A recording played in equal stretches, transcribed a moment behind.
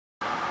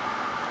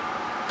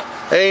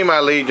Hey my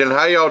Legion,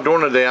 how y'all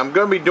doing today? I'm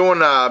going to be doing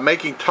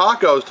making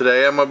tacos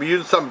today. I'm going to be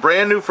using something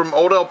brand new from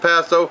Old El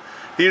Paso.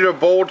 These are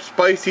bold,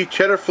 spicy,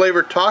 cheddar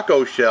flavored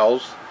taco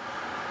shells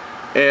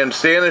and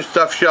sandwich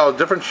stuffed shells,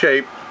 different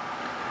shape.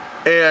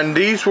 And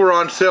these were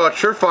on sale at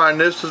Surefine.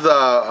 This is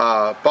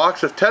a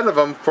box of 10 of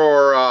them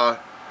for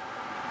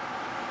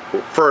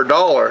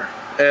 $1,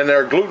 and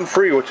they're gluten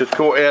free, which is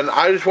cool. And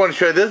I just want to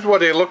show you, this is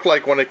what they look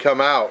like when they come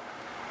out.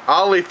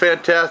 Oddly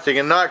fantastic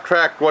and not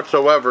cracked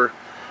whatsoever.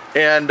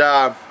 And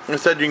I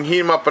said you can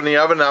heat them up in the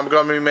oven. I'm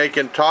going to be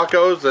making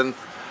tacos, and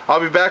I'll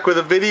be back with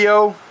a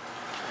video.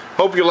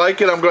 Hope you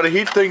like it. I'm going to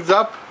heat things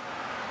up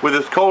with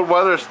this cold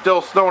weather. It's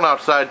still snowing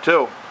outside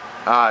too.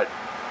 Alright,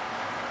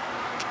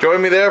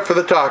 join me there for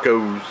the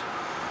tacos.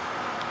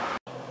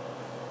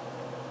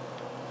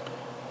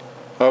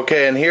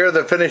 Okay, and here are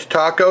the finished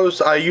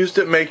tacos. I used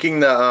it making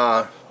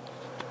the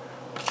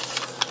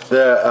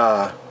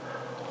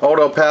Old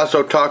El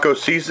Paso taco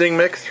seasoning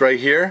mix right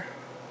here.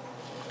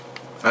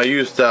 I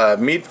used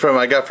meat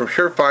I got from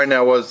Surefine.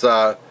 That was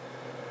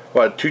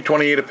what,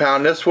 $2.28 a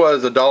pound. This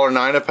was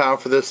 $1.09 a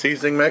pound for this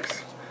seasoning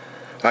mix.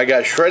 I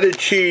got shredded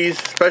cheese,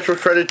 special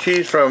shredded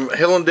cheese from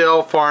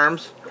Hillendale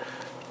Farms.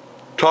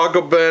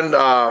 Taco Bend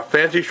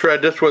fancy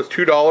shred. This was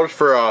 $2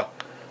 for a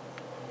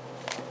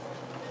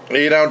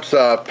 8-ounce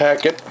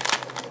packet.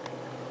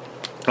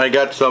 I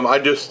got some. I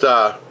just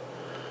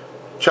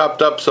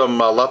chopped up some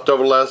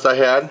leftover lettuce I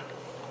had.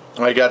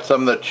 I got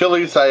some of the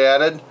chilies I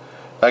added.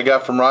 I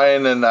got from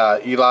Ryan and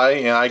Eli,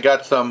 and I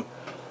got some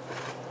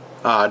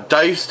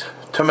diced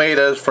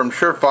tomatoes from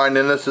Surefine,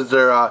 and this is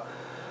their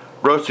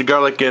roasted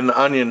garlic and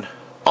onion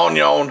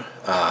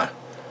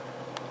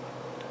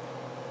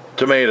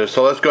tomatoes.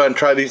 So let's go ahead and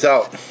try these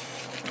out.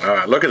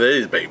 Alright, look at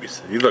these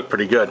babies. These look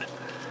pretty good.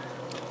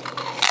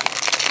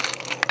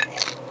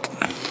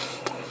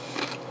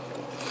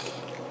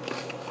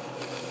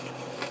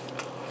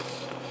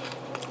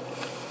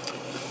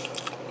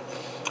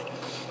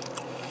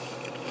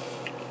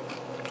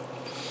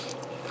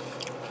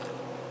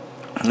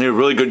 They're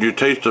really good. You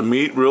taste the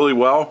meat really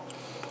well.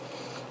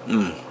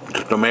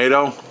 The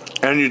tomato.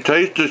 And you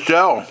taste the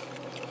shell.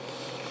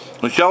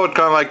 The shell is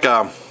kind of like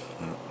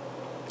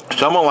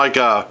somewhat like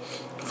a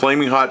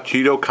flaming hot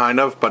Cheeto, kind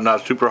of, but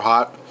not super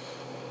hot,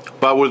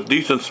 but with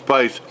decent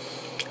spice.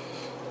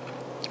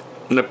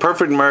 And the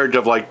perfect marriage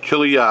of like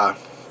chili of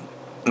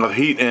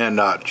heat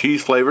and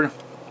cheese flavor.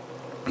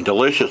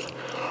 Delicious.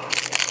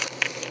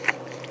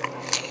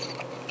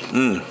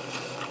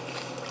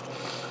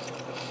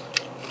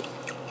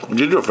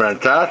 These are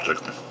fantastic.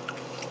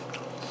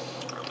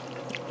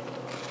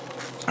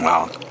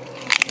 Wow.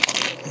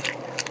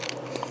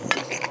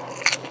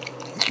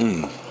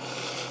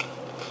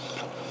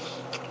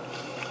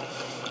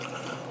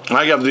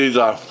 I got these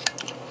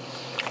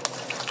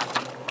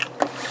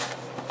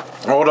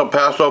Old El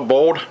Paso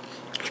Bold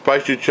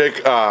spicy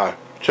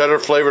cheddar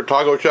flavored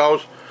taco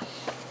shells.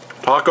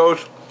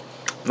 Tacos.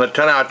 The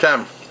 10 out of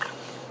 10.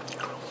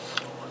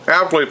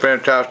 Absolutely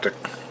fantastic.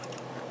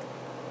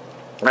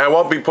 I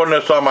won't be putting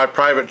this on my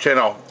private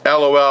channel.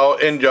 LOL,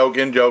 in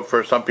joke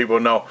for some people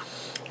who know.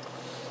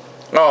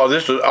 Oh,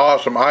 this is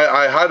awesome.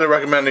 I highly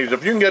recommend these.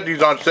 If you can get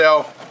these on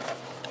sale,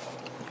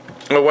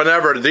 or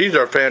whenever, these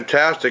are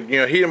fantastic. You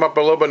know, heat them up a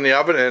little bit in the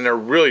oven, and they're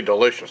really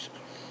delicious.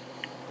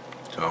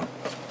 So,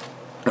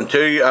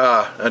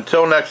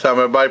 until next time,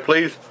 everybody,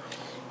 please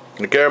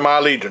take care of my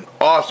Legion.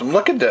 Awesome.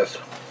 Look at this.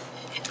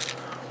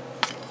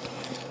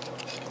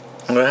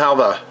 Look at how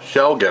the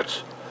shell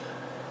gets.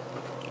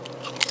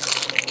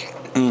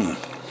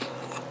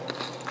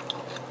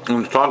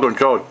 And the taco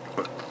shell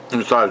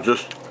inside is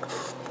just,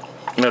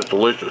 that's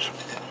delicious.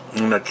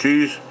 And the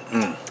cheese,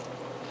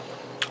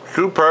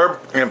 superb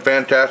and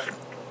fantastic.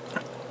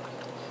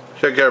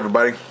 Take care,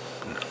 everybody.